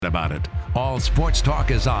about it. All Sports Talk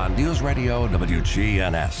is on News Radio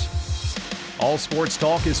WGNS. All Sports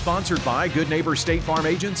Talk is sponsored by Good Neighbor State Farm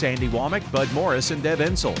agents Andy Womack, Bud Morris, and Deb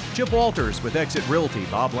Ensel. Chip Walters with Exit Realty,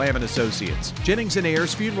 Bob Lamb and Associates. Jennings and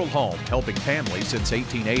Ayers Funeral Home, helping families since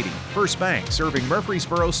 1880. First Bank, serving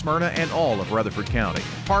Murfreesboro, Smyrna, and all of Rutherford County.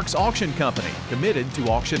 Parks Auction Company, committed to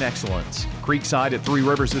auction excellence. Creekside at Three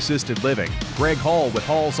Rivers Assisted Living. Greg Hall with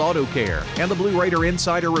Hall's Auto Care. And the Blue Raider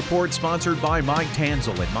Insider Report sponsored by Mike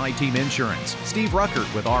Tanzel at My Team Insurance. Steve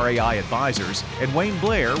Ruckert with RAI Advisors. And Wayne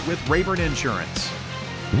Blair with Rayburn Insurance.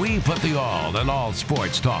 We put the all in All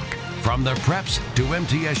Sports Talk. From the Preps to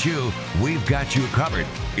MTSU, we've got you covered.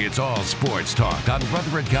 It's All Sports Talk on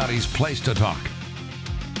Rutherford County's Place to Talk.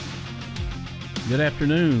 Good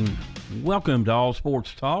afternoon. Welcome to All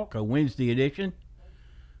Sports Talk, a Wednesday edition.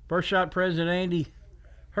 First Shot President Andy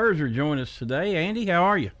Herzer joined us today. Andy, how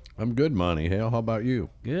are you? I'm good, Monty. Hale, how about you?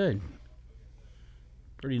 Good.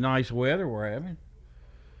 Pretty nice weather we're having.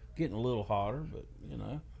 Getting a little hotter, but you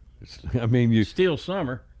know. Still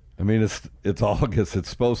summer. It's August. It's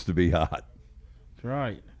supposed to be hot. That's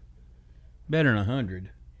right. Better than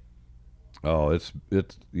 100. Oh, it's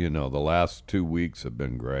the last 2 weeks have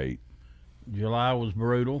been great. July was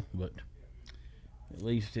brutal, but at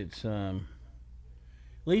least it's at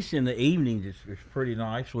least in the evenings it's pretty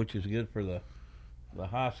nice, which is good for the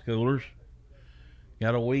high schoolers.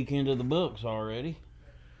 Got a week into the books already.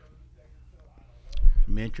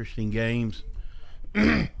 Some interesting games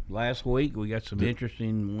last week. We got some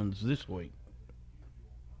interesting ones this week.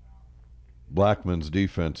 Blackman's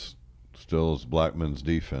defense still is Blackman's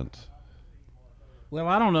defense. Well,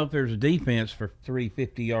 I don't know if there's a defense for 3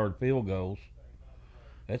 50-yard field goals.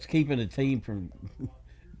 That's keeping the team from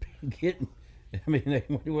getting. It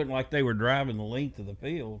wasn't like they were driving the length of the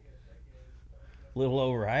field. A little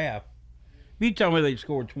over half. If you told me they'd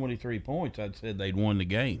scored 23 points, I'd said they'd won the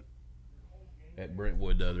game at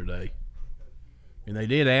Brentwood the other day. And they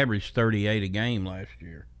did average 38 a game last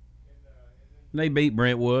year. And they beat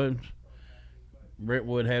Brentwood.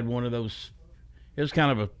 Brentwood had one of those. It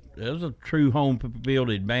was a true home field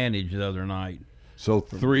advantage the other night. So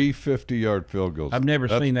 3 50-yard field goals. I've never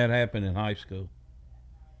seen that happen in high school.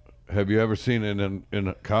 Have you ever seen it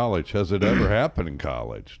in college? Has it ever happened in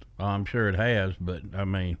college? I'm sure it has, but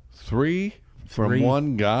three from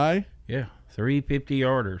one guy? Yeah, 3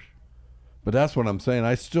 50-yarders. But that's what I'm saying.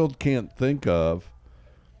 I still can't think of.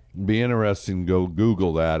 It'd be interesting to go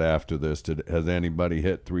Google that after this. Has anybody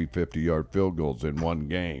hit 3 50-yard field goals in one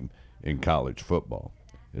game in college football?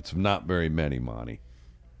 It's not very many, Monty.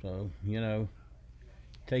 So,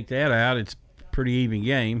 take that out, it's a pretty even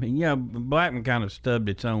game. And, Blackman kind of stubbed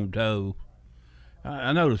its own toe.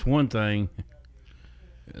 I noticed one thing.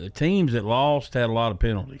 The teams that lost had a lot of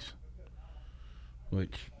penalties,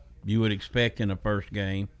 which you would expect in the first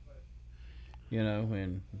game.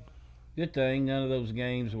 And good thing none of those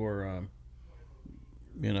games were,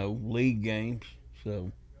 league games.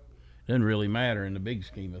 So it doesn't really matter in the big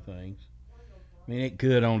scheme of things. It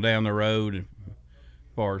could on down the road as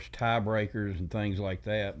far as tiebreakers and things like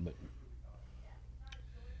that. But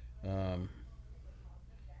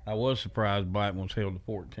I was surprised Blackman was held to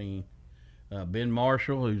 14. Ben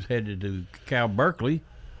Marshall, who's headed to Cal Berkeley,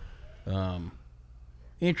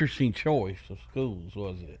 interesting choice of schools,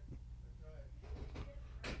 wasn't it?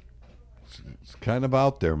 It's kind of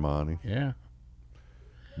out there, Monty. Yeah.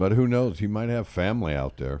 But who knows? He might have family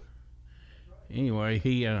out there. Anyway,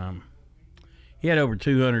 he had over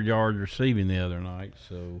 200 yards receiving the other night.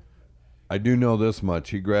 So I do know this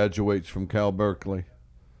much. He graduates from Cal Berkeley.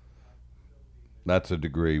 That's a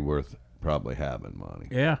degree worth probably having, Monty.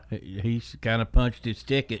 Yeah, he's kind of punched his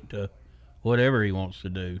ticket to whatever he wants to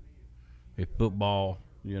do. If football,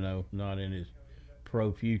 not in his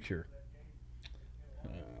pro future.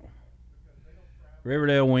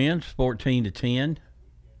 Riverdale wins 14-10.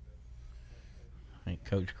 I think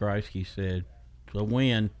Coach Kreisky said it's a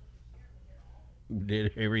win. We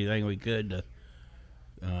did everything we could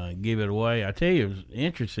to give it away. I tell you, it was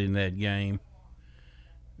interesting in that game.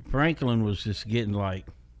 Franklin was just getting like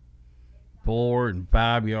 4 and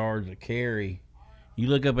 5 yards a carry. You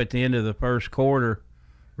look up at the end of the first quarter,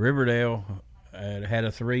 Riverdale had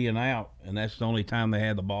a 3 and out, and that's the only time they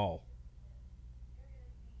had the ball.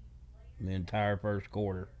 In the entire first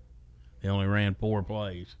quarter, they only ran 4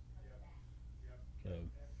 plays. So,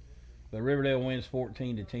 but Riverdale wins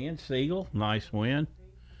 14-10. Siegel, nice win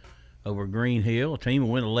over Green Hill, a team that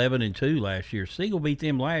went 11-2 last year. Siegel beat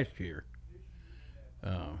them last year,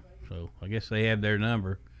 so I guess they have their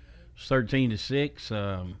number. It's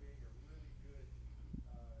 13-6.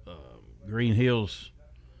 Green Hill's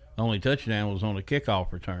only touchdown was on a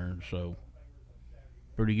kickoff return, so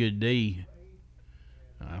pretty good D.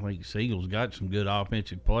 I think Siegel's got some good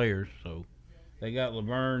offensive players, so they got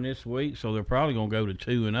Laverne this week, so they're probably going to go to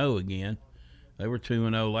 2-0 again. They were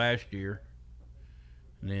 2-0 last year,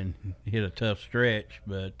 and then hit a tough stretch,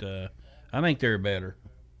 but I think they're better.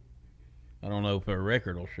 I don't know if their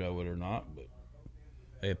record will show it or not, but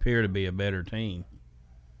they appear to be a better team.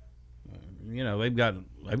 They've got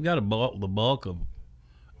the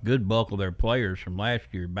good bulk of their players from last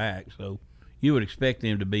year back, so you would expect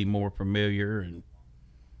them to be more familiar and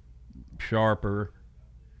sharper.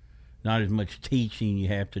 Not as much teaching you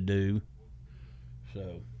have to do.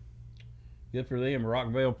 So good for them.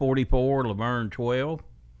 Rockville 44, Laverne 12.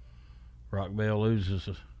 Rockville loses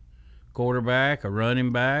a quarterback, a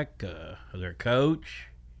running back, their coach.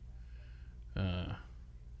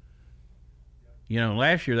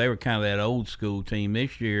 Last year they were kind of that old school team.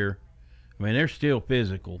 This year, they're still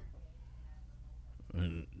physical.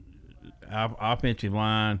 And offensive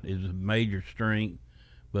line is a major strength,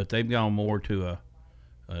 but they've gone more to a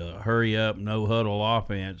hurry up, no huddle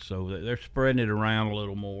offense, so they're spreading it around a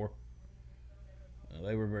little more.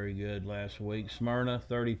 They were very good last week. Smyrna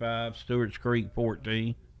 35, Stewart's Creek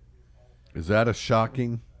 14. Is that a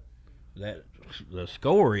shocking? That the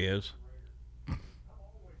score is.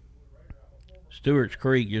 Stewart's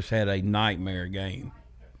Creek just had a nightmare game.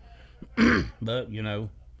 But, your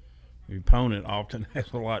opponent often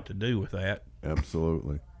has a lot to do with that.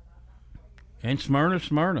 Absolutely. And Smyrna.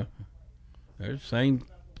 They're the same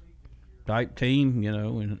type team,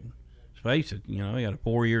 and let's face it, they got a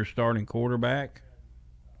 4-year starting quarterback.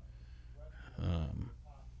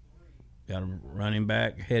 Got a running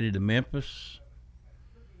back headed to Memphis.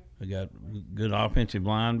 They got good offensive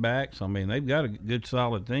line backs. They've got a good,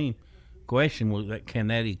 solid team. Question was can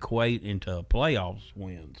that equate into playoffs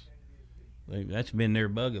wins? That's been their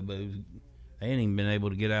bugaboo. They ain't even been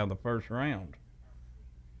able to get out of the first round.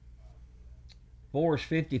 Forest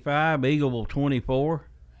 55, Eagleville 24.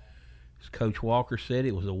 As Coach Walker said,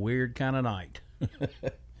 it was a weird kind of night.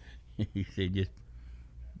 He said, just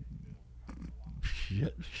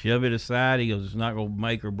shove it aside. He goes, it's not going to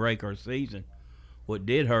make or break our season. What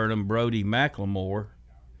did hurt him, Brody McLemore,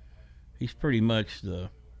 he's pretty much the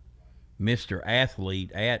Mr.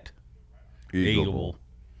 Athlete at Eagleville.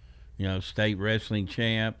 State wrestling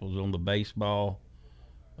champ, was on the baseball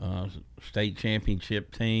state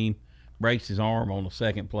championship team. Breaks his arm on the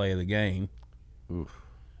second play of the game. Oof.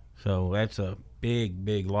 So that's a big,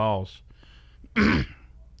 big loss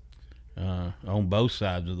on both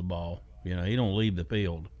sides of the ball. He don't leave the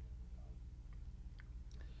field.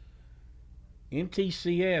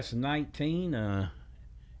 MTCS 19,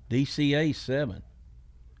 DCA 7.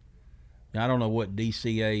 Now, I don't know what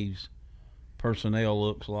DCA's personnel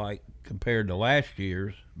looks like compared to last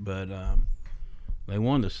year's, but they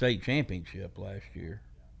won the state championship last year.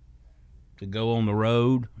 To go on the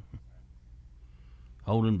road,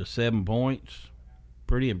 hold them to 7 points,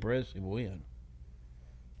 pretty impressive win.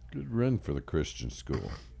 Good run for the Christian school.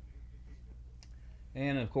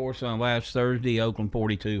 And, of course, on last Thursday, Oakland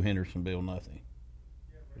 42, Hendersonville nothing.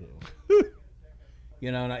 So,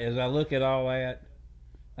 as I look at all that,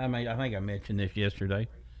 I think I mentioned this yesterday.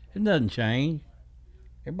 It doesn't change.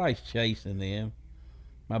 Everybody's chasing them.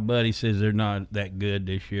 My buddy says they're not that good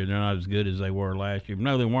this year. They're not as good as they were last year.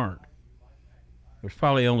 No, they weren't. There's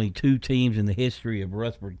probably only 2 teams in the history of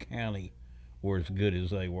Rutherford County were as good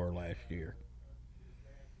as they were last year.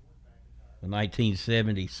 The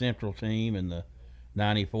 1970 Central team and the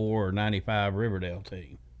 94 or 95 Riverdale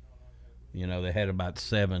team. They had about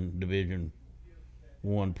 7 Division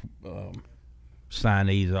I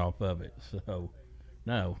signees off of it. So,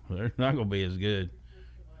 no, they're not going to be as good.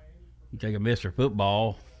 You take a Mr.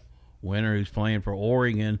 Football winner who's playing for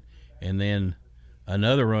Oregon, and then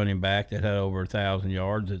another running back that had over 1,000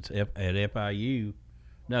 yards at FIU.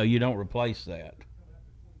 No, you don't replace that.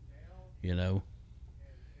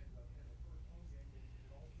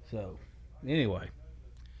 So, anyway,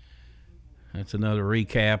 that's another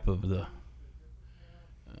recap of the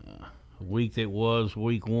week that was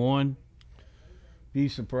week 1. Few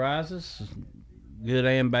surprises, good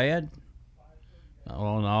and bad.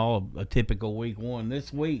 All in all, a typical week 1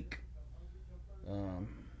 this week.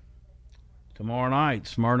 Tomorrow night,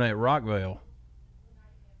 Smyrna at Rockville.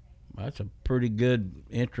 That's a pretty good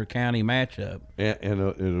intra-county matchup.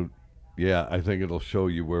 And I think it'll show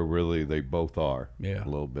you where really they both are. Yeah, a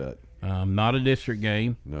little bit. Not a district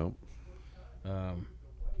game. No. But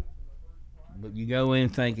you go in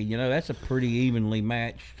thinking, that's a pretty evenly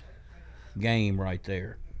matched game right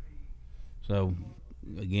there. So,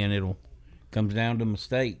 again, it'll comes down to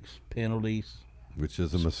mistakes, penalties. Which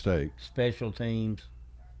is a mistake. Special teams.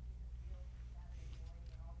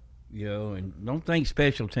 And don't think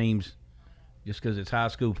special teams, just because it's high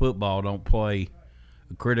school football, don't play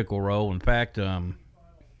a critical role. In fact,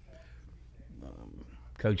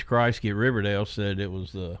 Coach Kreisky at Riverdale said it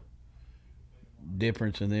was the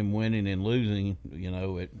difference in them winning and losing,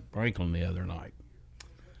 at Franklin the other night.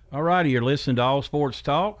 All righty, you're listening to All Sports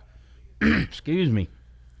Talk. Excuse me.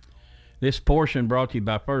 This portion brought to you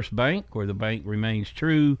by First Bank, where the bank remains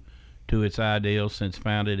true to its ideals since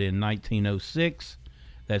founded in 1906.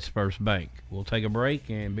 That's First Bank. We'll take a break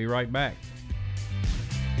and be right back.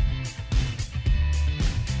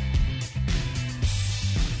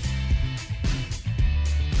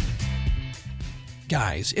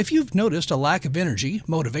 Guys, if you've noticed a lack of energy,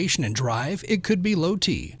 motivation, and drive, it could be low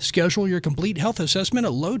T. Schedule your complete health assessment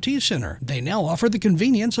at Low T Center. They now offer the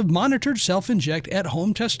convenience of monitored self-inject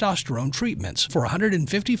at-home testosterone treatments for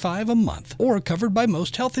 $155 a month, or covered by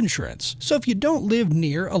most health insurance. So if you don't live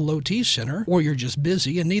near a Low T Center, or you're just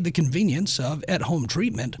busy and need the convenience of at-home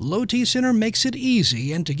treatment, Low T Center makes it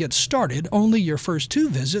easy, and to get started, only your first 2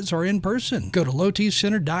 visits are in person. Go to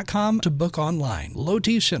lowtcenter.com to book online. Low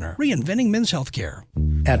T Center, reinventing men's healthcare.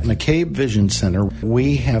 At McCabe Vision Center,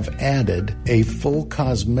 we have added a full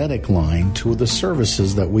cosmetic line to the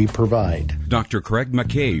services that we provide. Dr. Craig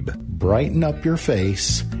McCabe. Brighten up your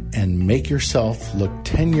face and make yourself look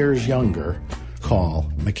 10 years younger. Call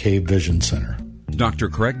McCabe Vision Center. Dr.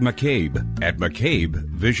 Craig McCabe at McCabe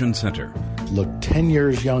Vision Center. Look 10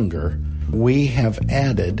 years younger. We have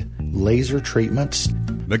added laser treatments.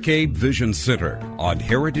 McCabe Vision Center on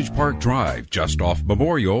Heritage Park Drive, just off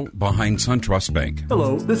Memorial, behind SunTrust Bank.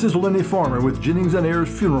 Hello, this is Lenny Farmer with Jennings & Ayers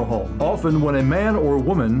Funeral Home. Often when a man or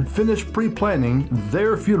woman finish pre-planning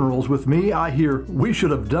their funerals with me, I hear, "We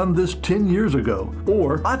should have done this 10 years ago."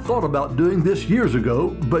 Or, "I thought about doing this years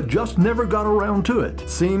ago, but just never got around to it."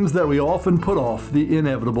 Seems that we often put off the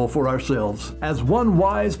inevitable for ourselves. As one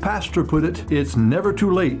wise pastor put it, it's never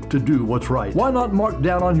too late to do what's right. Why not mark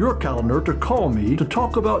down on your calendar to call me to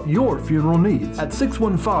talk about your funeral needs at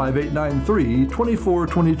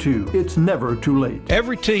 615-893-2422. It's never too late.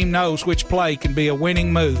 Every team knows which play can be a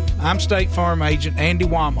winning move. I'm State Farm Agent Andy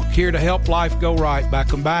Womack, here to help life go right by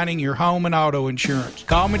combining your home and auto insurance.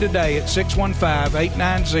 Call me today at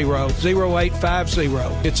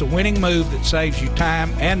 615-890-0850. It's a winning move that saves you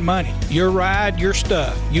time and money. Your ride, your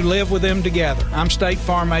stuff. You live with them together. I'm State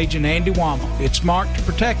Farm Agent Andy Womack. It's smart to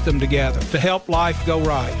protect them together, to help life go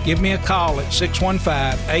right. Give me a call at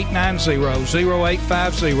 615-890-0850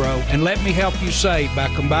 and let me help you save by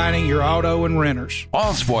combining your auto and renters.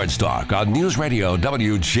 All Sports Talk on News Radio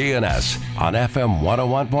WGNS on FM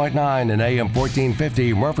 101.9 and AM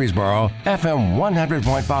 1450 Murfreesboro, FM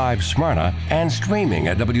 100.5 Smyrna, and streaming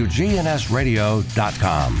at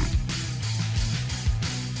WGNSradio.com.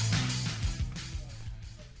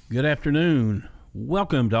 Good afternoon.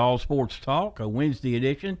 Welcome to All Sports Talk, a Wednesday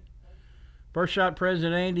edition. First Shot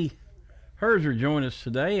President Andy Herzer join us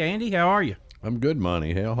today. Andy, how are you? I'm good,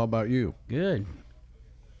 Monty. Hale, how about you? Good.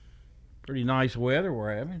 Pretty nice weather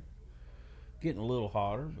we're having. Getting a little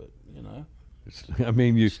hotter, but It's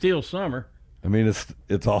still summer.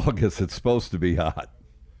 It's August. It's supposed to be hot.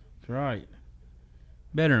 That's right.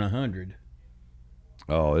 Better than 100.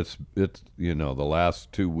 Oh, it's the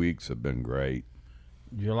last 2 weeks have been great.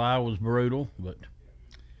 July was brutal, but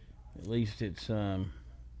at least it's at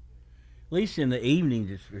least in the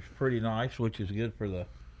evenings it's pretty nice, which is good for the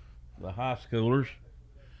high schoolers.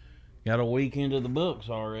 Got a week into the books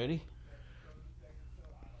already.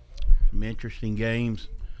 Some interesting games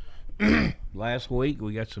last week.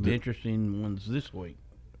 We got some interesting ones this week.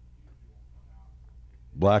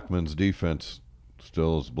 Blackman's defense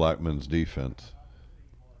still is Blackman's defense.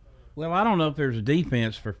 Well, I don't know if there's a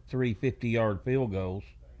defense for 3 50-yard field goals.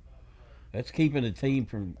 That's keeping the team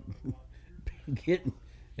from getting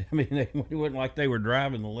 – it wasn't like they were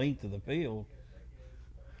driving the length of the field.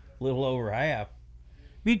 A little over half.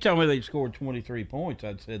 If you told me they'd scored 23 points,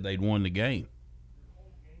 I'd said they'd won the game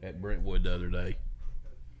at Brentwood the other day.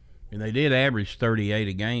 And they did average 38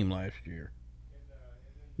 a game last year.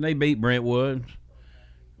 And they beat Brentwood.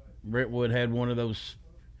 Brentwood had one of those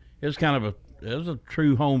 – it was a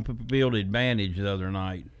true home field advantage the other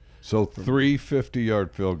night. So 3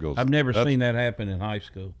 50-yard field goals. I've never seen that happen in high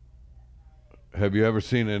school. Have you ever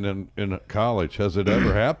seen it in college? Has it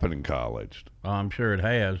ever happened in college? I'm sure it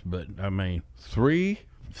has, but three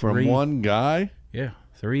from one guy? Yeah,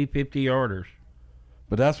 3 50-yarders.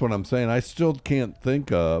 But that's what I'm saying. I still can't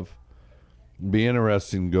think of. Be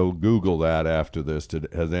interesting to go Google that after this.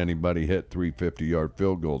 Has anybody hit 3 50-yard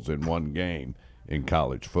field goals in one game in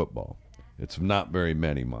college football? It's not very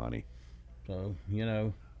many, Monty. So,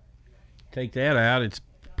 take that out. It's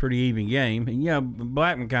pretty even game. And, yeah,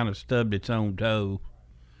 Blackman kind of stubbed its own toe.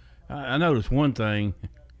 I noticed one thing.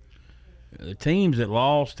 The teams that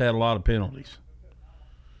lost had a lot of penalties,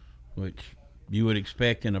 which you would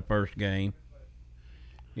expect in the first game.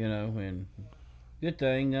 You know, and good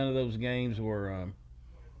thing none of those games were,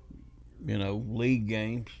 league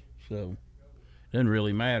games. So it doesn't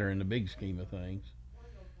really matter in the big scheme of things.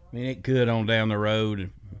 I mean, it could on down the road as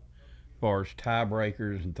far as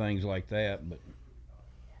tiebreakers and things like that, but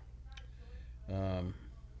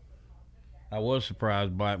I was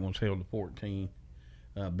surprised Blackman was held to 14.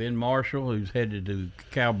 Ben Marshall, who's headed to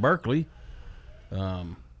Cal Berkeley,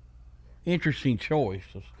 interesting choice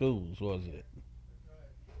of schools, wasn't it?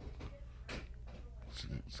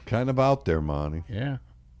 It's kind of out there, Monty. Yeah.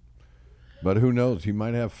 But who knows? He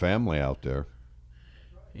might have family out there.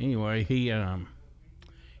 Anyway, he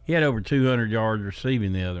had over 200 yards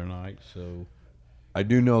receiving the other night. So I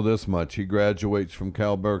do know this much: he graduates from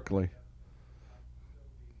Cal Berkeley.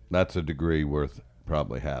 That's a degree worth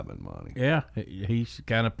probably having, Monty. Yeah, he's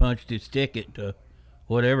kind of punched his ticket to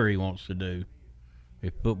whatever he wants to do.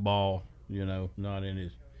 If football, not in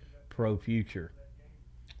his pro future.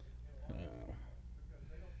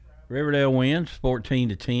 Riverdale wins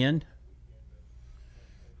 14-10.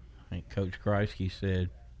 I think Coach Kreisky said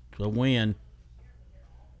it's a win.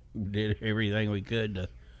 Did everything we could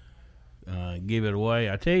to give it away.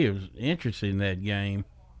 I tell you, it was interesting that game.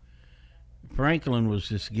 Franklin was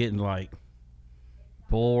just getting like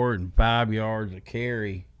 4 and 5 yards a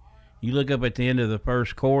carry. You look up at the end of the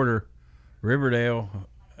first quarter, Riverdale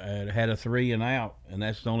had a 3 and out, and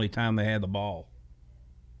that's the only time they had the ball.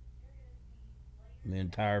 In the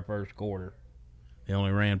entire first quarter, they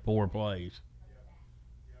only ran 4 plays.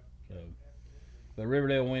 So, but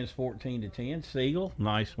Riverdale wins 14-10. Siegel,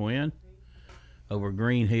 nice win over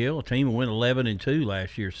Green Hill, a team that went 11-2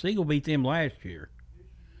 last year. Siegel beat them last year,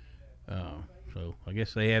 so I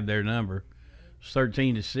guess they have their number. It's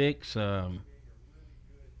 13-6.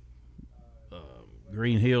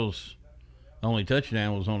 Green Hill's only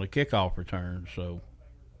touchdown was on a kickoff return, so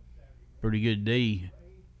pretty good D.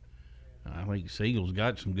 I think Siegel's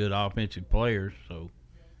got some good offensive players, so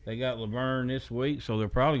they got Laverne this week, so they're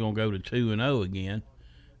probably going to go to 2-0 again.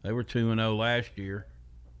 They were 2-0 last year,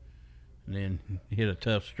 and then hit a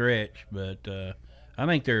tough stretch, but I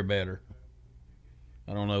think they're better.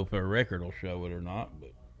 I don't know if their record will show it or not,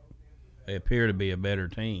 but they appear to be a better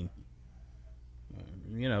team.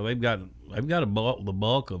 They've got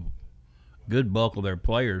the good bulk of their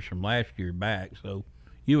players from last year back, so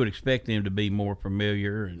you would expect them to be more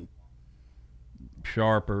familiar and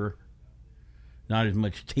sharper, not as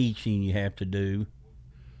much teaching you have to do.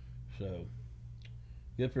 So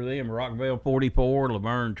good for them. Rockville 44,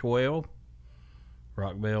 Laverne 12.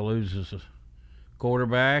 Rockville loses a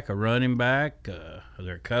quarterback, a running back,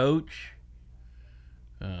 their coach.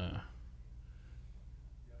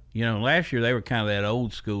 Last year they were kind of that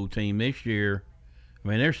old school team. This year,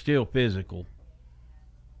 they're still physical.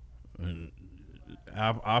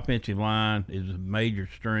 Offensive line is a major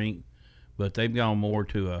strength, but they've gone more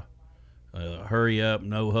to a hurry up,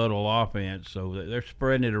 no huddle offense, so they're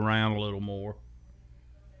spreading it around a little more.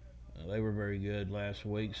 They were very good last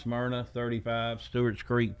week. Smyrna 35, Stewart's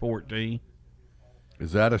Creek 14.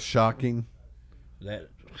 Is that a shocking? That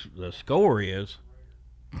the score is.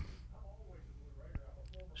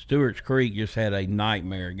 Stewart's Creek just had a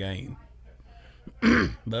nightmare game.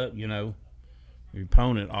 But, your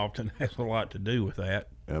opponent often has a lot to do with that.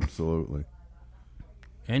 Absolutely.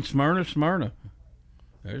 And Smyrna.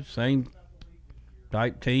 They're the same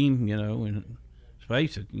type team, and let's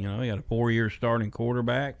face it, they got a 4-year starting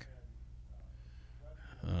quarterback.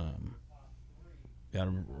 Got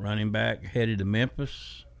a running back headed to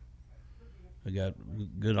Memphis. They got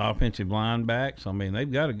good offensive line backs.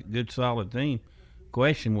 They've got a good, solid team.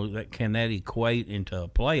 Question was, can that equate into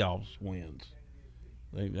playoffs wins?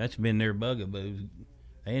 That's been their bugaboo.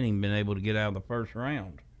 They ain't even been able to get out of the first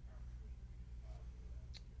round.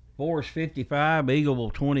 Forest 55,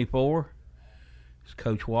 Eagleville 24. As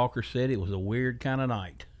Coach Walker said, it was a weird kind of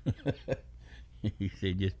night. He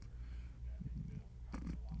said, just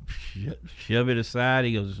shove it aside.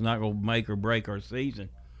 He goes, it's not going to make or break our season.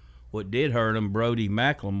 What did hurt him, Brody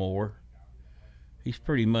McLemore, he's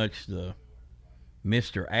pretty much the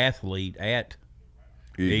Mr. Athlete at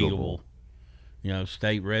Eagleville.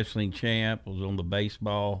 State wrestling champ, was on the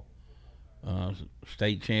baseball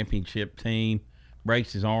state championship team.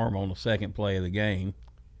 Breaks his arm on the second play of the game.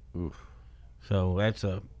 Oof. So that's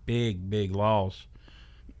a big, big loss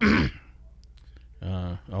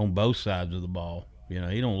on both sides of the ball.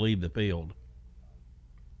 He don't leave the field.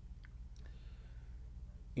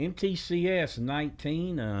 MTCS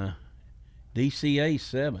 19, DCA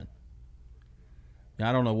 7. Now,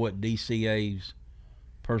 I don't know what DCA's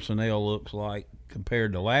personnel looks like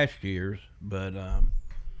compared to last year's, but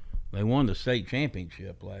they won the state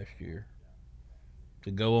championship last year.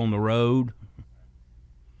 To go on the road,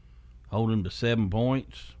 hold them to 7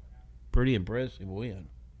 points, pretty impressive win.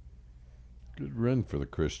 Good run for the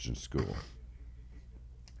Christian school.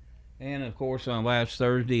 And, of course, on last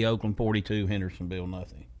Thursday, Oakland 42, Hendersonville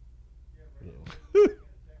nothing.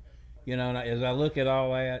 You know, as I look at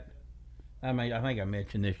all that, I mean, I think I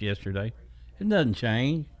mentioned this yesterday. It doesn't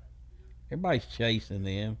change. Everybody's chasing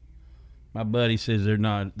them. My buddy says they're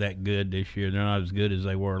not that good this year. They're not as good as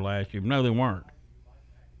they were last year. No, they weren't.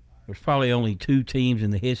 There's probably only 2 teams in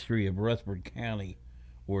the history of Rutherford County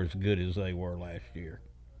were as good as they were last year.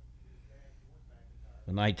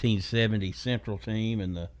 The 1970 Central team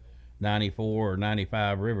and the 94 or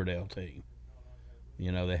 95 Riverdale team.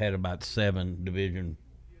 You know, they had about 7 Division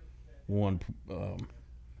I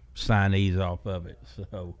signees off of it.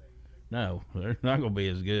 So, no, they're not going to be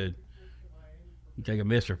as good. You take a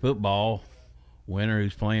Mr. Football winner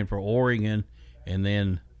who's playing for Oregon, and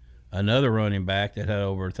then another running back that had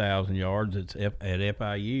over 1,000 yards at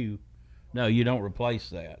FIU. No, you don't replace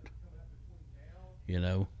that. You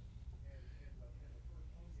know.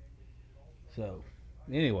 So,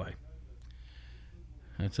 anyway,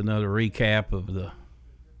 that's another recap of the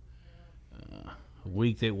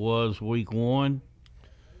week that was week 1.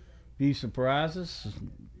 Few surprises,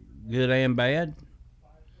 good and bad.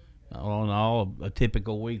 All in all, a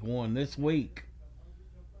typical week 1 this week.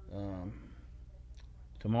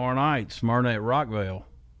 Tomorrow night, Smyrna at Rockville.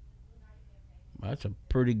 That's a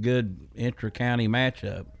pretty good intra-county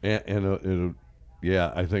matchup. And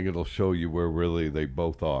I think it'll show you where really they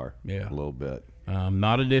both are. Yeah, a little bit.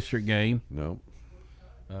 Not a district game. No.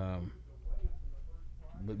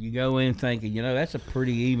 But you go in thinking, you know, that's a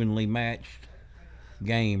pretty evenly matched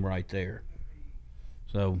game right there.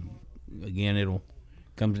 So, again,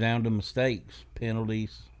 comes down to mistakes,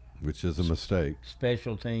 penalties. Which is a mistake.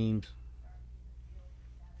 Special teams.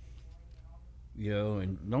 You know,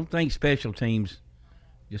 and don't think special teams,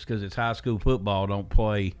 just because it's high school football, don't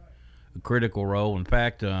play a critical role. In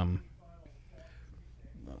fact, Coach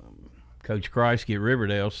Kreisky at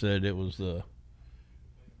Riverdale said it was the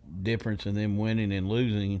difference in them winning and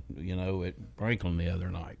losing, you know, at Franklin the other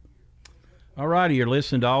night. All righty, you're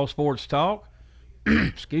listening to All Sports Talk.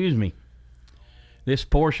 Excuse me. This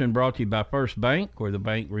portion brought to you by First Bank, where the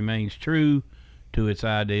bank remains true to its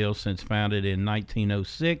ideals since founded in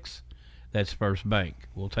 1906. That's First Bank.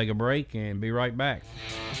 We'll take a break and be right back.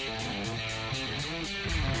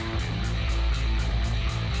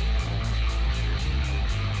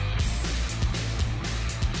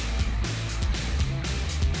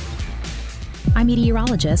 I'm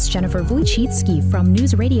meteorologist Jennifer Wojcicki from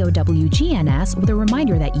News Radio WGNS with a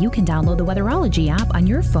reminder that you can download the Weatherology app on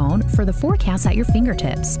your phone for the forecast at your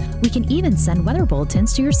fingertips. We can even send weather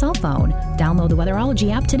bulletins to your cell phone. Download the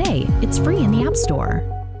Weatherology app today. It's free in the App Store.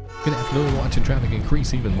 Good afternoon. Watching traffic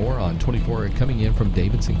increase even more on 24 coming in from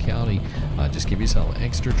Davidson County. Just give yourself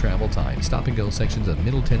extra travel time. Stop and go sections of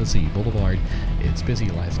Middle Tennessee Boulevard. It's busy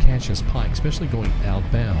Las Cassius Pike, especially going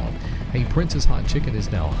outbound. Hey, Prince's Hot Chicken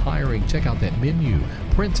is now hiring. Check out that menu,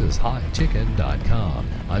 princeshotchicken.com.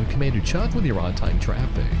 I'm Commander Chuck with your on-time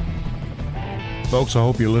traffic. Folks, I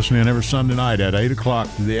hope you listen in every Sunday night at 8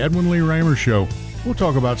 o'clock to the Edwin Lee Raymer Show. We'll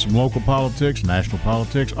talk about some local politics, national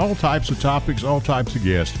politics, all types of topics, all types of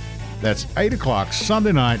guests. That's 8 o'clock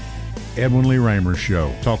Sunday night, Edwin Lee Raymer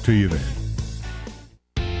Show. Talk to you then.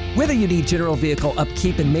 Whether you need general vehicle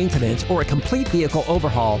upkeep and maintenance or a complete vehicle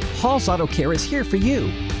overhaul, Hall's Auto Care is here for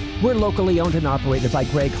you. We're locally owned and operated by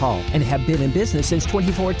Greg Hall and have been in business since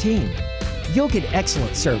 2014. You'll get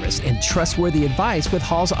excellent service and trustworthy advice with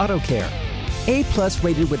Hall's Auto Care. A+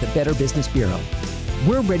 rated with the Better Business Bureau.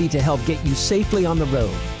 We're ready to help get you safely on the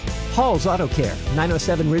road. Hall's Auto Care,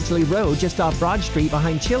 907 Ridgely Road, just off Broad Street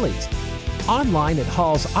behind Chili's. Online at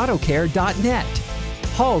hallsautocare.net.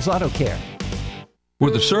 Hall's Auto Care.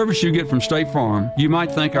 With the service you get from State Farm, you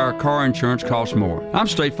might think our car insurance costs more. I'm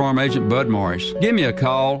State Farm Agent Bud Morris. Give me a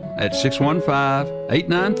call at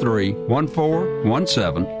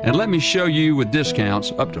 615-893-1417 and let me show you with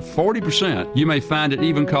discounts up to 40%. You may find it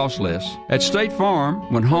even costs less. At State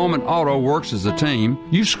Farm, when home and auto works as a team,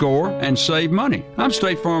 you score and save money. I'm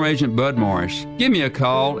State Farm Agent Bud Morris. Give me a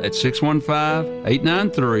call at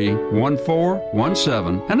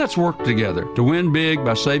 615-893-1417 and let's work together to win big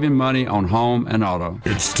by saving money on home and auto.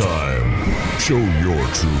 It's time. Show your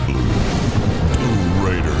true blue. Blue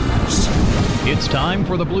Raiders. It's time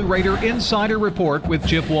for the Blue Raider Insider Report with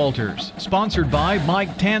Chip Walters, sponsored by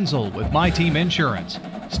Mike Tanzel with My Team Insurance,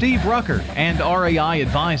 Steve Rucker and RAI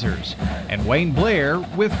Advisors, and Wayne Blair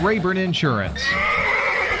with Rayburn Insurance.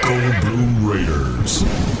 Go Blue Raiders.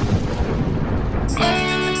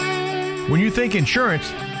 When you think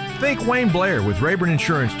insurance, think Wayne Blair with Rayburn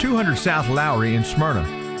Insurance, 200 South Lowry in Smyrna.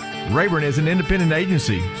 Rayburn is an independent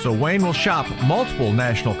agency, so Wayne will shop multiple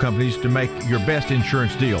national companies to make your best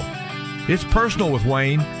insurance deal. It's personal with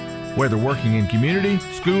Wayne, whether working in community,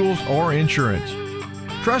 schools, or insurance.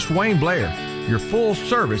 Trust Wayne Blair, your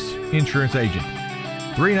full-service insurance agent.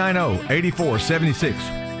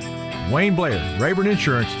 390-8476. Wayne Blair, Rayburn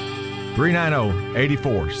Insurance,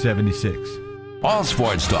 390-8476. All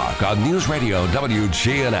Sports Talk on News Radio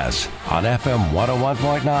WGNS on FM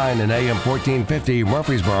 101.9 and AM 1450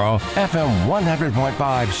 Murfreesboro, FM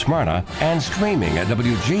 100.5 Smyrna, and streaming at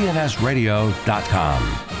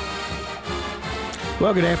WGNSradio.com.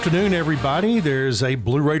 Well, good afternoon, everybody. There's a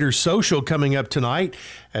Blue Raider social coming up tonight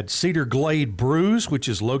at Cedar Glade Brews, which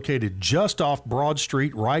is located just off Broad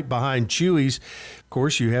Street, right behind Chewy's. Of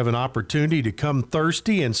course, you have an opportunity to come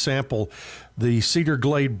thirsty and sample the Cedar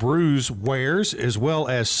Glade Brews wares, as well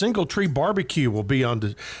as Single Tree Barbecue will be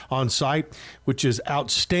on site, which is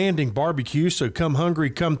outstanding barbecue. So come hungry,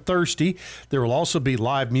 come thirsty. There will also be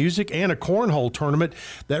live music and a cornhole tournament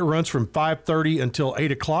that runs from 5:30 until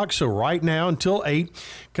 8 o'clock. So right now until 8,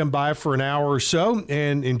 come by for an hour or so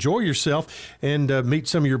and enjoy yourself and meet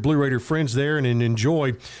some of your Blue Raider friends there and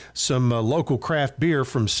enjoy some local craft beer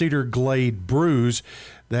from Cedar Glade Brews.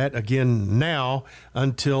 That, again, now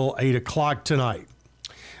until 8 o'clock tonight.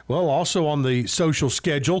 Well, also on the social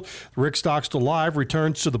schedule, Rick Stockstill Live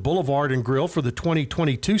returns to the Boulevard and Grill for the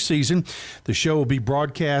 2022 season. The show will be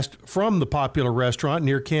broadcast from the popular restaurant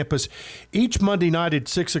near campus each Monday night at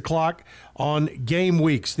 6 o'clock on game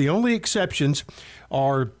weeks. The only exceptions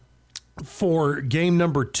are for game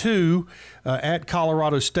number 2 at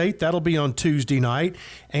Colorado State. That'll be on Tuesday night.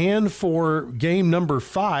 And for game number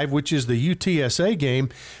 5, which is the UTSA game,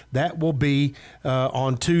 that will be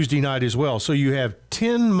on Tuesday night as well. So you have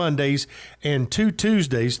 10 Mondays and 2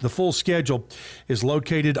 Tuesdays. The full schedule is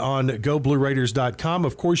located on GoBlueRaiders.com.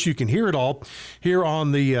 Of course, you can hear it all here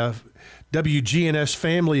on the WGNS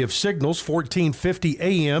family of signals, 1450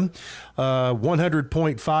 AM,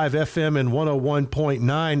 100.5 FM and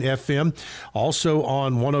 101.9 FM. Also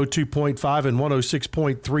on 102.5 and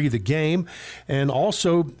 106.3 The Game. And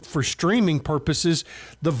also for streaming purposes,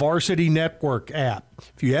 the Varsity Network app.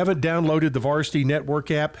 If you haven't downloaded the Varsity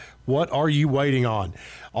Network app, what are you waiting on?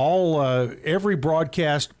 Every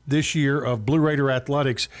broadcast this year of Blue Raider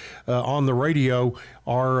Athletics on the radio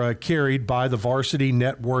are carried by the Varsity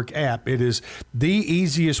Network app. It is the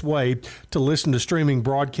easiest way to listen to streaming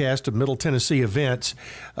broadcasts of Middle Tennessee events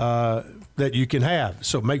that you can have.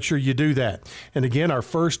 So make sure you do that. And again, our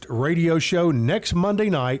first radio show next Monday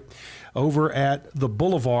night over at the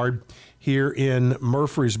Boulevard here in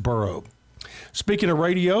Murfreesboro. Speaking of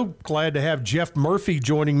radio, glad to have Jeff Murphy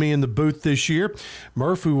joining me in the booth this year.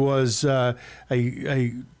 Murphy was a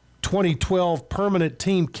 2012 permanent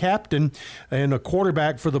team captain and a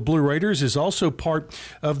quarterback for the Blue Raiders, is also part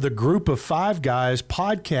of the Group of Five Guys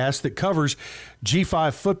podcast that covers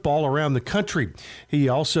G5 football around the country. He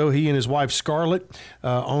and his wife Scarlett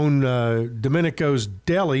own Domenico's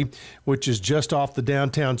Deli, which is just off the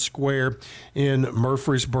downtown square in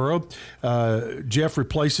Murfreesboro. Jeff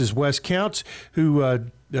replaces Wes Counts,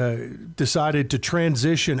 who decided to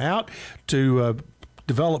transition out to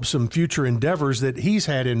develop some future endeavors that he's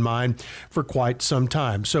had in mind for quite some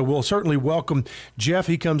time. So we'll certainly welcome Jeff.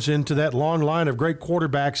 He comes into that long line of great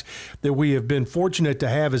quarterbacks that we have been fortunate to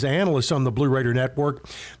have as analysts on the Blue Raider Network.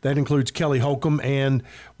 That includes Kelly Holcomb and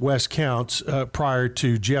Wes Counts prior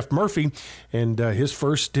to Jeff Murphy. And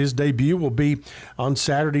his debut will be on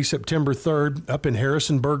Saturday, September 3rd up in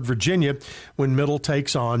Harrisonburg, Virginia, when Middle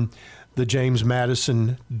takes on the James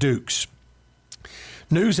Madison Dukes.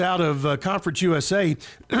 News out of Conference USA,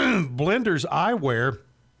 Blenders Eyewear,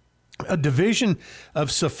 a division of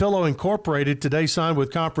Safilo Incorporated, today signed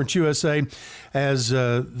with Conference USA as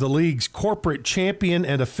the league's corporate champion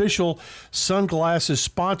and official sunglasses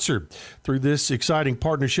sponsor. Through this exciting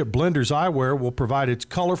partnership, Blenders Eyewear will provide its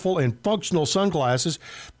colorful and functional sunglasses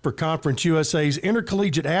for Conference USA's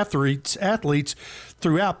intercollegiate athletes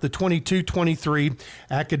throughout the 22-23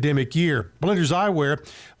 academic year. Blenders Eyewear,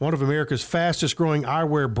 one of America's fastest growing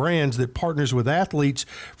eyewear brands that partners with athletes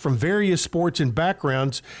from various sports and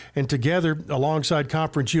backgrounds, and together alongside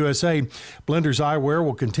Conference USA, Blenders Eyewear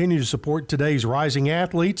will continue to support today's rising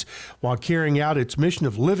athletes while carrying out its mission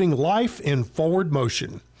of living life in forward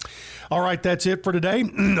motion. All right, that's it for today.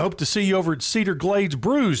 Hope to see you over at Cedar Glades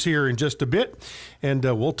Brews here in just a bit, and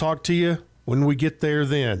we'll talk to you when we get there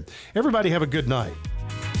then. Everybody have a good night.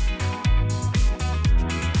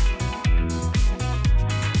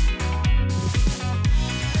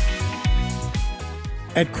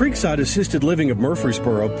 At Creekside Assisted Living of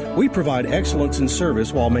Murfreesboro, we provide excellence in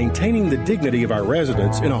service while maintaining the dignity of our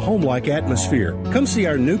residents in a home-like atmosphere. Come see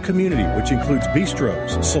our new community, which includes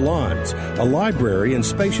bistros, salons, a library, and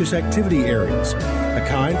spacious activity areas. A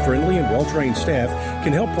kind, friendly, and well-trained staff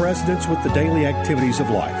can help residents with the daily activities of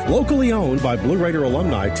life. Locally owned by Blue Raider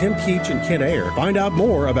alumni Tim Keach and Ken Ayer. Find out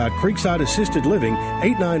more about Creekside Assisted Living,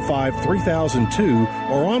 895-3002,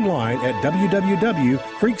 or online at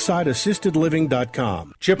www.creeksideassistedliving.com.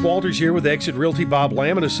 Chip Walters here with Exit Realty Bob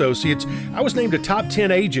Lamb & Associates. I was named a top 10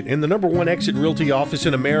 agent in the #1 Exit Realty office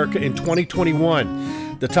in America in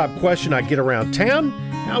 2021. The top question I get around town,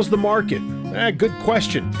 how's the market? Good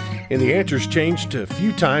question. And the answer's changed a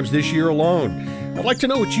few times this year alone. I'd like to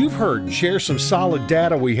know what you've heard and share some solid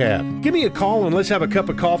data we have. Give me a call and let's have a cup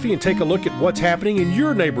of coffee and take a look at what's happening in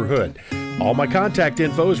your neighborhood. All my contact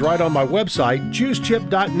info is right on my website,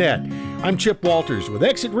 choosechip.net. I'm Chip Walters with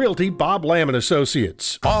Exit Realty Bob Lamb &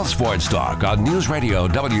 Associates. All Sports Talk on News Radio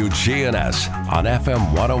WGNS on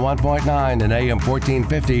FM 101.9 and AM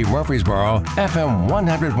 1450 Murfreesboro, FM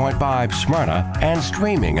 100.5 Smyrna, and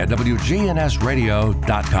streaming at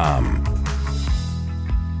WGNSradio.com.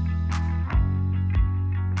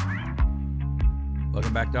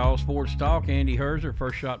 Welcome back to All Sports Talk. Andy Herzer,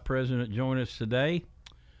 First Shot president, join us today.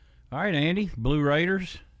 All right, Andy, Blue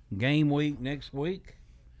Raiders, game week next week.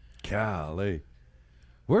 Golly.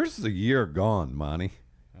 Where's the year gone, Monty?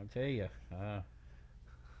 I'll tell you. I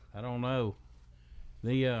don't know.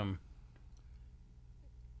 We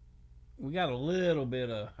got a little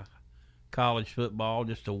bit of college football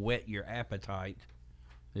just to whet your appetite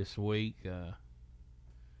this week. If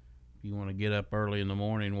you want to get up early in the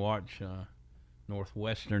morning and watch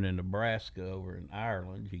Northwestern and Nebraska over in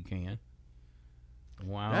Ireland, you can.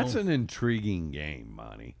 Wow. That's an intriguing game,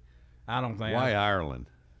 Monty. I don't think. Why Ireland?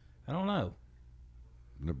 I don't know.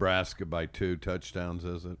 Nebraska by 2 touchdowns,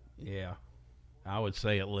 is it? Yeah, I would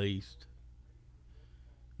say at least.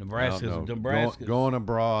 Nebraska's going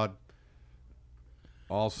abroad.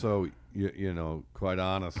 Also, you know, quite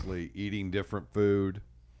honestly, eating different food.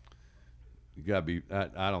 You gotta be.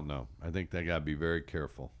 I don't know. I think they gotta be very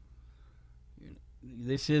careful.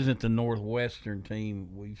 This isn't the Northwestern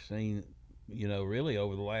team we've seen, you know, really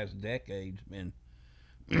over the last decade. Been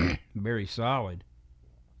very solid.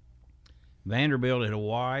 Vanderbilt at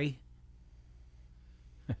Hawaii.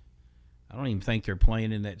 I don't even think they're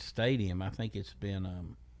playing in that stadium. I think it's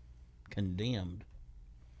been condemned.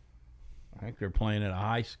 I think they're playing at a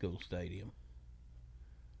high school stadium.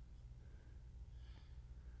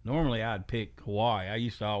 Normally I'd pick Hawaii. I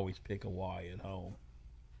used to always pick Hawaii at home.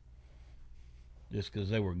 Just because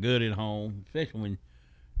they were good at home, especially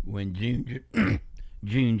when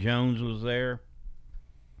June Jones was there.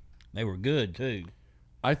 They were good, too.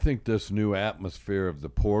 I think this new atmosphere of the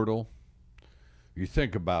portal, you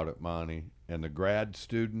think about it, Monty, and the grad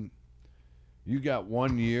student, you got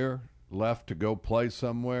 1 year left to go play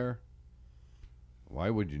somewhere.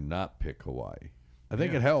 Why would you not pick Hawaii? I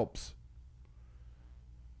think it helps.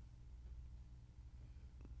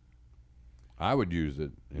 I would use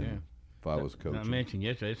it if I was coaching. I mentioned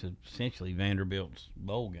yesterday, it's essentially Vanderbilt's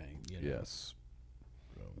bowl game. You know? Yes.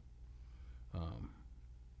 So,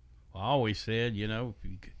 I always said, you know,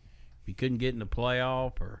 if you couldn't get in the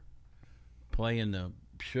playoff or play in the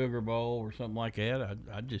Sugar Bowl or something like that,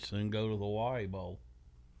 I'd just soon go to the Hawaii Bowl.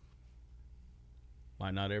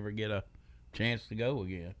 Might not ever get a chance to go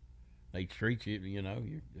again. They treat you, you know,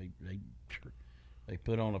 they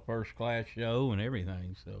put on a first-class show and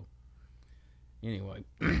everything. So, anyway,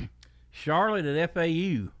 Charlotte at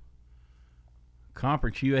FAU.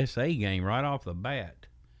 Conference USA game right off the bat.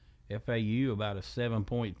 FAU about a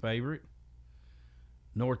 7-point favorite.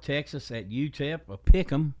 North Texas at UTEP, a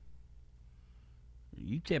pick'em.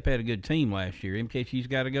 UTEP had a good team last year. MTSU's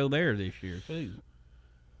got to go there this year, too.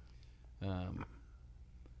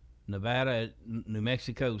 Nevada at New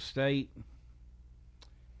Mexico State.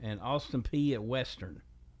 And Austin Peay at Western.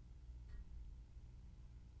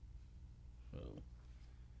 So,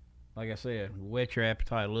 like I said, whet your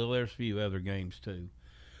appetite a little. There's a few other games, too.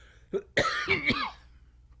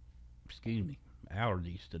 Excuse me,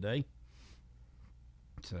 allergies today.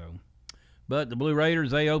 So, but the Blue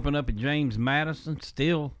Raiders, they open up at James Madison,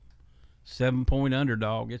 still 7-point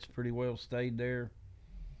underdog. It's pretty well stayed there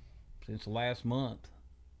since last month.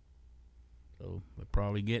 So they're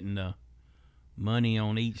probably getting the money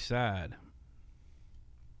on each side.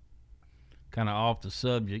 kind of off the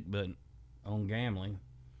subject, but on gambling.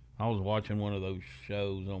 I was watching one of those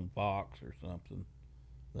shows on Fox or something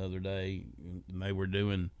the other day, and they were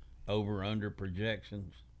doing over-under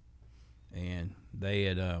projections, and they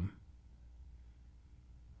had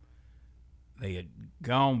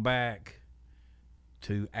gone back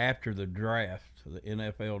to after the draft, the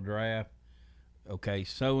NFL draft. Okay,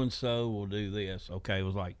 so-and-so will do this. Okay, it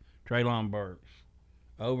was like Treylon Burks,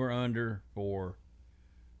 over-under for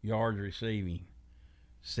yards receiving,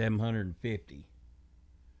 750.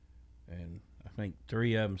 And I think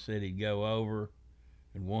 3 of them said he'd go over,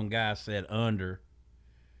 and one guy said under.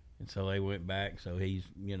 And so they went back. So he's,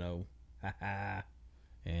 ha-ha.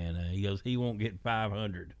 And he goes, he won't get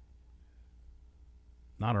 500.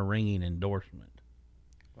 Not a ringing endorsement.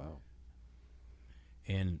 Wow.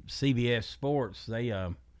 And CBS Sports, they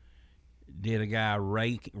did a guy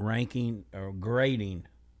ranking or grading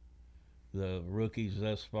the rookies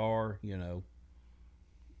thus far. They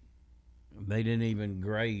didn't even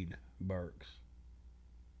grade Burks.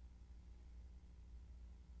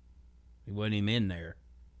 He wasn't even in there.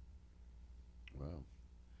 Wow.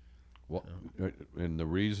 Well, and the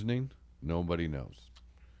reasoning, nobody knows.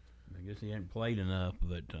 I guess he hadn't played enough,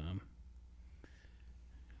 but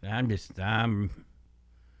I'm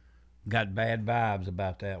got bad vibes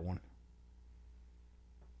about that one.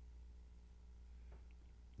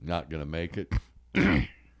 Not gonna make it.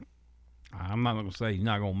 I'm not gonna say he's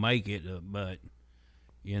not gonna make it, but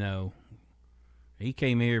he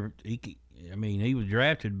came here. He was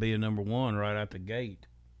drafted to be a number 1 right out the gate.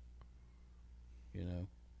 You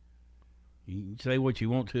can say what you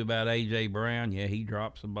want to about A.J. Brown. Yeah, he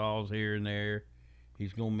drops the balls here and there.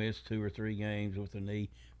 He's going to miss 2 or 3 games with a knee.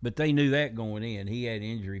 But they knew that going in. He had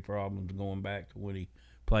injury problems going back to when he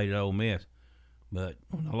played at Ole Miss. But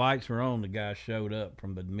when the lights were on, the guy showed up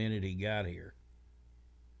from the minute he got here.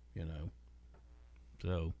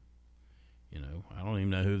 So, I don't even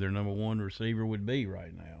know who their number 1 receiver would be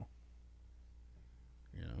right now.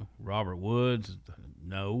 Robert Woods,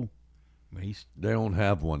 no. They don't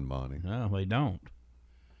have one, Monty. No, they don't.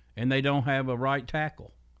 And they don't have a right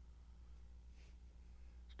tackle.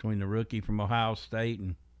 Between the rookie from Ohio State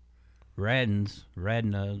and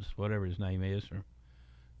Radnaz, whatever his name is, from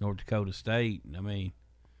North Dakota State.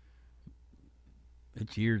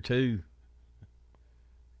 It's year 2.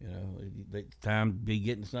 It's time to be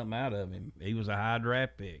getting something out of him. He was a high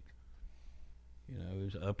draft pick. He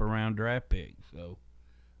was an up-around draft pick. So,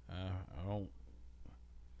 I'm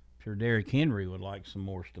sure Derrick Henry would like some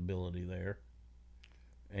more stability there.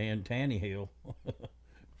 And Tannehill,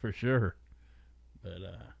 for sure. But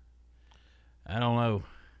I don't know.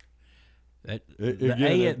 To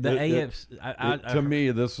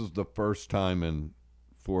me, this is the first time in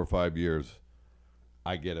 4 or 5 years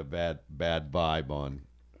I get a bad vibe on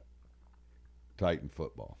Titan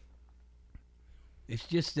football. It's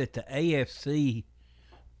just that the AFC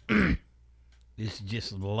is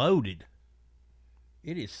just loaded.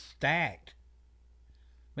 It is stacked.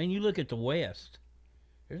 You look at the West.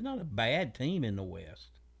 There's not a bad team in the West.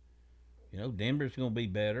 Denver's going to be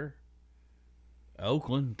better.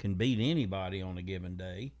 Oakland can beat anybody on a given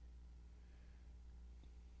day.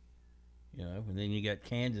 And then you got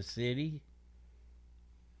Kansas City,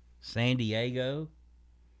 San Diego,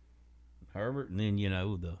 Herbert, and then,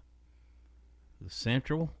 the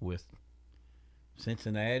Central with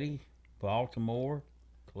Cincinnati, Baltimore,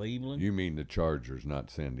 Cleveland. You mean the Chargers, not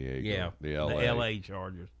San Diego. Yeah, the LA. The LA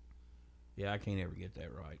Chargers. Yeah, I can't ever get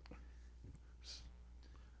that right.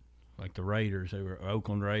 Like the Raiders, they were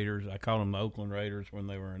Oakland Raiders. I called them the Oakland Raiders when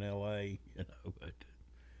they were in LA. But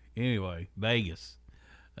anyway, Vegas.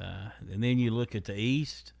 And then you look at the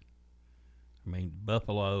East.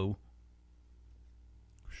 Buffalo.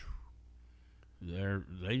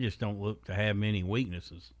 They just don't look to have many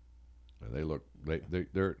weaknesses. They look they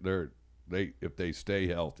if they stay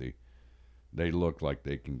healthy, they look like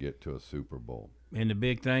they can get to a Super Bowl. And the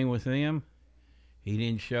big thing with them, he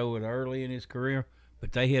didn't show it early in his career,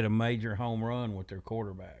 but they hit a major home run with their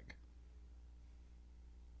quarterback.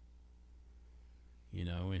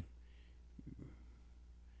 And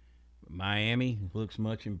Miami looks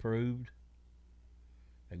much improved.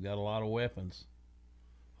 They've got a lot of weapons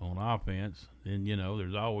on offense. And,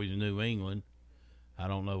 there's always New England. I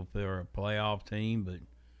don't know if they're a playoff team, but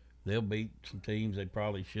they'll beat some teams they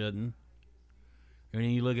probably shouldn't. And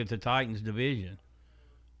then you look at the Titans division.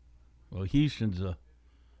 Well, Houston's a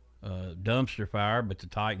dumpster fire, but the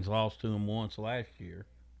Titans lost to them once last year.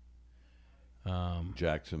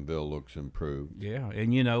 Jacksonville looks improved. Yeah,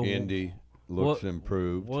 and Indy looks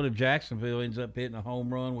improved. What if Jacksonville ends up hitting a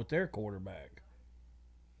home run with their quarterback?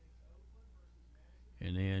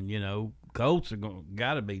 And then, Colts are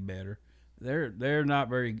got to be better. They're not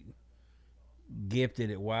very gifted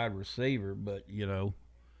at wide receiver, but,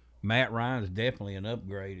 Matt Ryan's definitely an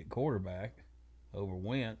upgrade at quarterback over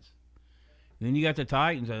Wentz. And then you got the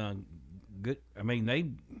Titans. Good. I mean,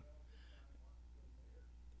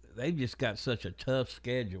 they've just got such a tough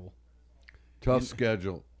schedule.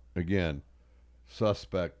 Schedule. Again,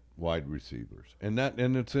 suspect wide receivers. And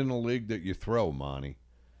it's in a league that you throw, Monty.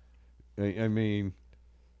 I mean,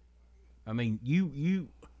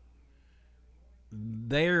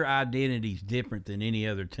 their identity's different than any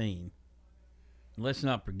other team. Let's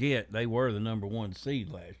not forget they were the number 1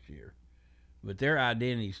 seed last year, but their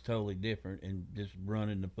identity's totally different and just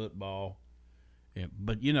running the football.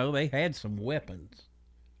 But they had some weapons.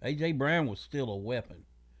 A.J. Brown was still a weapon,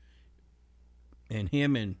 and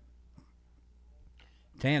him and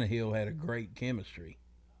Tannehill had a great chemistry.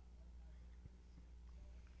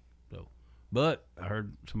 But I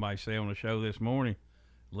heard somebody say on the show this morning,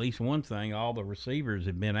 at least one thing, all the receivers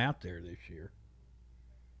have been out there this year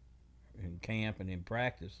in camp and in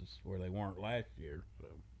practices where they weren't last year. So,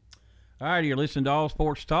 all right, you're listening to All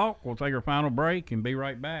Sports Talk. We'll take our final break and be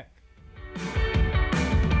right back.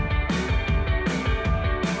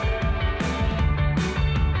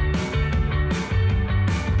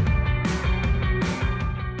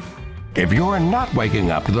 If you're not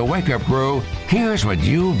waking up to the Wake Up Crew, here's what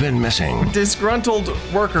you've been missing. Disgruntled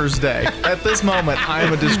Workers Day. At this moment, I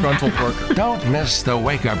am a disgruntled worker. Don't miss the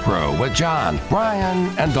Wake Up Crew with John, Brian,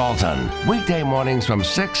 and Dalton. Weekday mornings from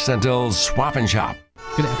 6 until Swap and Shop.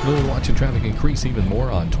 Good afternoon. Watching traffic increase even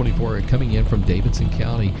more on 24 coming in from Davidson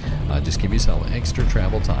County. Just give yourself extra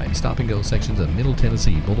travel time. Stop and go sections of Middle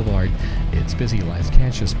Tennessee Boulevard. It's busy Las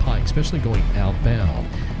Cassius Pike, especially going outbound.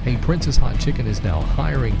 Hey, Princess Hot Chicken is now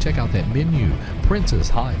hiring. Check out that menu,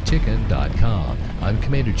 princesshotchicken.com. I'm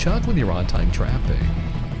Commander Chuck with your on-time traffic.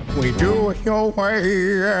 We do it your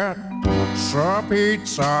way at Sir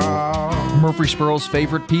Pizza. Murfreesboro's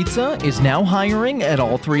favorite pizza is now hiring at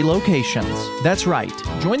all 3 locations. That's right.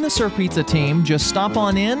 Join the Sir Pizza team. Just stop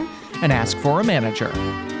on in and ask for a manager.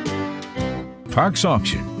 Parks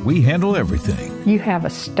Auction. We handle everything. You have a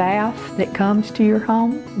staff that comes to your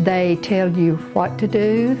home. They tell you what to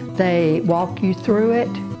do. They walk you through it.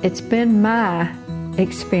 It's been my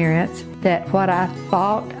experience that what I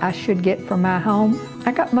thought I should get for my home,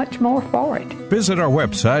 I got much more for it. Visit our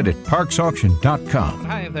website at parksauction.com.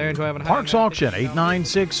 Hi there, do I have a Parks Auction,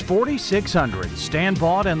 896-4600. Stan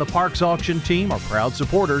Vaught and the Parks Auction team are proud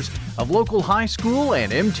supporters of local high school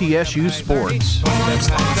and MTSU sports.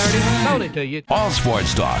 All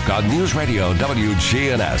Sports Talk on News Radio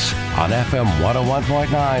WGNS on FM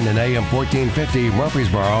 101.9 and AM 1450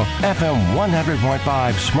 Murfreesboro, FM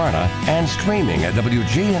 100.5 Smyrna, and streaming at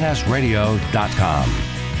WGNSradio.com.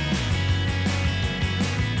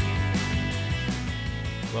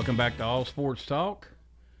 Welcome back to All Sports Talk.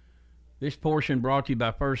 This portion brought to you by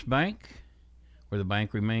First Bank, where the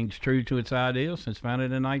bank remains true to its ideals since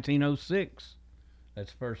founded in 1906.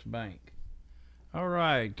 That's First Bank. All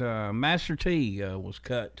right, Master T was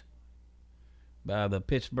cut by the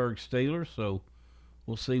Pittsburgh Steelers, so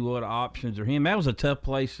we'll see what options are him. That was a tough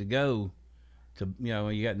place to go.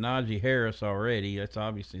 You got Najee Harris already. That's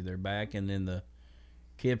obviously they're back, and then the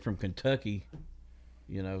kid from Kentucky.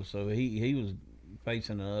 So he was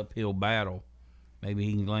facing an uphill battle. Maybe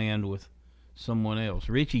he can land with someone else.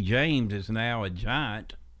 Richie James is now a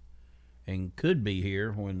Giant and could be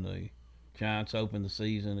here when the Giants open the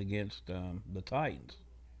season against the Titans.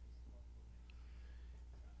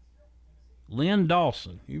 Lynn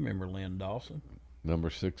Dawson. You remember Lynn Dawson? Number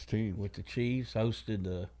 16. With the Chiefs, hosted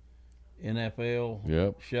the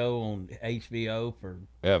NFL show on HBO for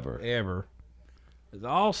ever. Is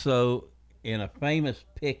also in a famous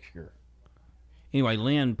picture. Anyway,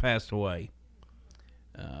 Lynn passed away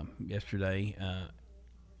yesterday.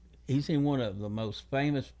 He's in one of the most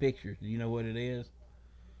famous pictures. Do you know what it is?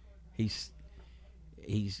 He's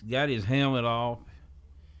got his helmet off,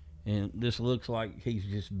 and this looks like he's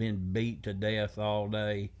just been beat to death all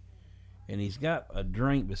day. And he's got a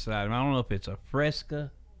drink beside him. I don't know if it's a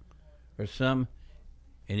Fresca or something.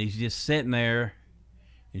 And he's just sitting there.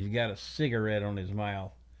 He's got a cigarette on his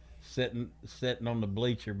mouth, sitting on the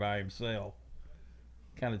bleacher by himself.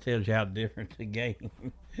 Kind of tells you how different the game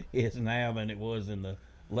is now than it was in the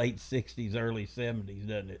late 60s, early 70s,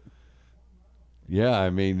 doesn't it? Yeah, I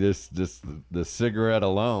mean, the cigarette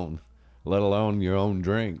alone, let alone your own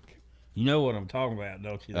drink. You know what I'm talking about,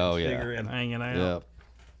 don't you? That cigarette hanging out. Yeah.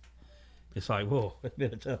 It's like, whoa, it's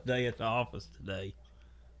been a tough day at the office today.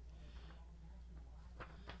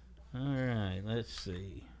 All right, let's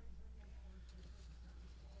see.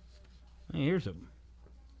 Hey, here's a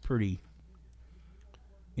pretty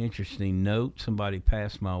interesting note somebody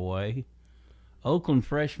passed my way. Oakland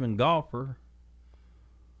freshman golfer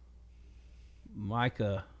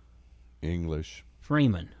Micah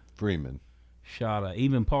Freeman shot a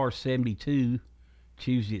even par 72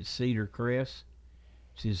 Tuesday at Cedar Crest.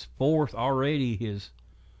 It's his fourth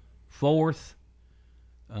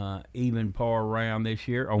even par round this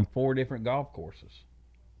year on 4 different golf courses.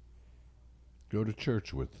 Go to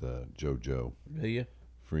church with JoJo. Do you?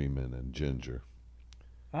 Freeman and Ginger.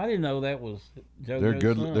 I didn't know that was JoJo's They're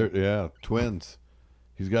good. son. They're twins.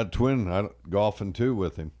 He's got a twin golfing too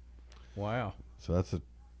with him. Wow. So that's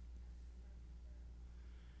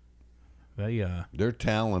they're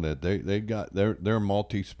talented. They're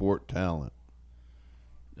multi-sport talent.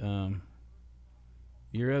 Your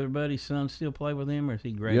other buddy's son still play with him, or is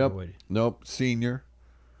he graduated? Yep. Nope. Senior.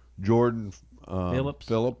 Jordan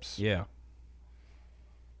Phillips. Yeah.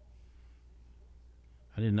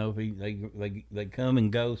 I didn't know if they come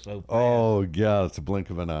and go so fast. Oh yeah, it's a blink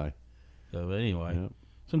of an eye. So anyway,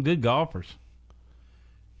 some good golfers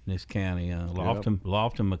in this county. Lofton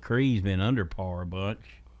McCree's been under par a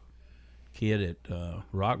bunch. Kid at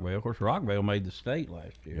Rockvale. Of course, Rockvale made the state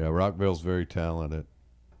last year. Yeah, Rockvale's very talented.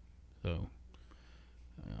 So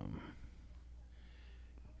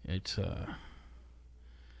it's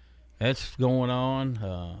that's going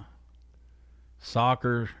on.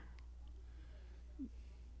 Soccer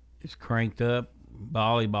is cranked up.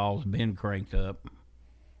 Volleyball's been cranked up.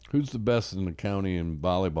 Who's the best in the county in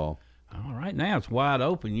volleyball? Right now it's wide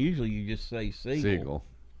open. Usually you just say Siegel.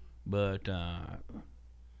 But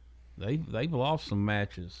they've lost some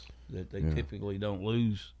matches that they typically don't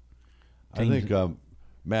lose. I think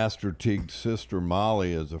Master Teague's sister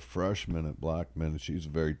Molly is a freshman at Blackman. She's a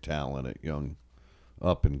very talented young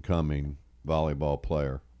up-and-coming volleyball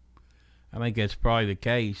player. I think that's probably the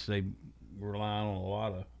case. They rely on a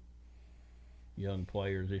lot of young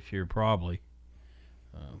players this year, probably.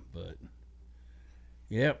 But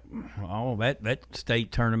yep, all that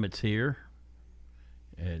state tournament's here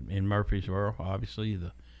in Murfreesboro, obviously.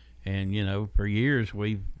 And for years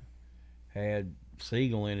we've had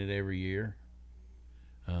Siegel in it every year.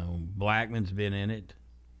 Blackman's been in it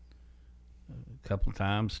a couple of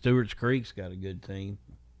times. Stewart's Creek's got a good team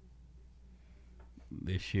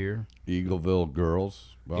this year. Eagleville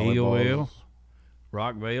girls. Eagleville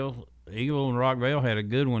and Rockvale had a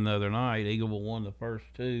good one the other night. Eagleville won the first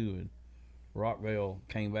 2, and Rockvale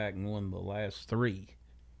came back and won the last 3.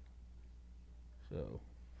 So,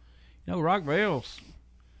 Rockvale's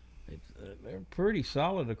they're pretty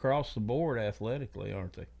solid across the board athletically,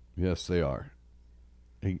 aren't they? Yes, they are.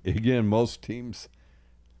 Again, most teams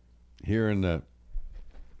here in the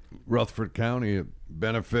Rutherford County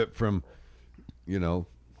benefit from,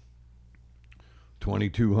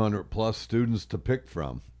 2,200 plus students to pick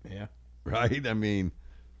from. Yeah. Right? I mean,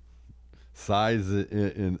 size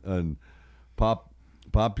and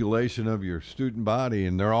population of your student body,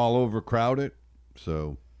 and they're all overcrowded.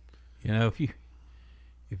 So, if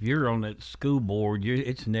you're on that school board,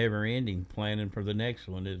 it's never ending planning for the next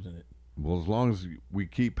one, isn't it? Well, as long as we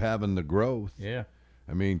keep having the growth. Yeah.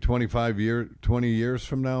 I mean, 20 years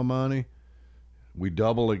from now, Monty, we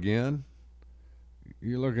double again.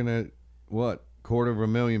 You're looking at, what,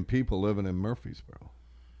 250,000 people living in Murfreesboro.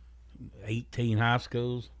 18 high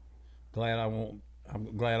schools. I'm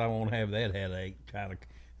glad I won't have that headache. I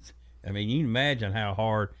mean, you can imagine how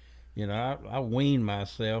hard, I weaned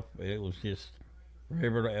myself. It was just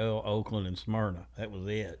Riverdale, Oakland, and Smyrna. That was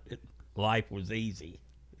it. Life was easy.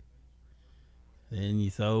 Then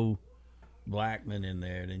you throw Blackman in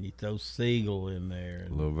there. Then you throw Siegel in there.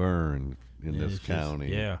 Laverne in this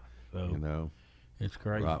county. Yeah. So, it's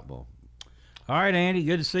crazy. Rockville. All right, Andy.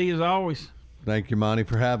 Good to see you as always. Thank you, Monty,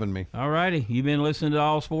 for having me. All righty. You've been listening to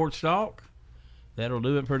All Sports Talk. That'll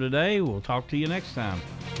do it for today. We'll talk to you next time.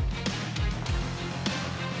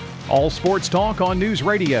 All Sports Talk on News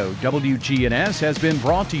Radio WGNS has been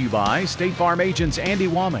brought to you by State Farm agents Andy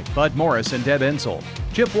Womack, Bud Morris, and Deb Ensel.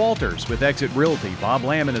 Chip Walters with Exit Realty, Bob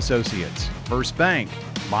Lamb & Associates. First Bank,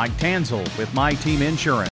 Mike Tanzel with My Team Insurance.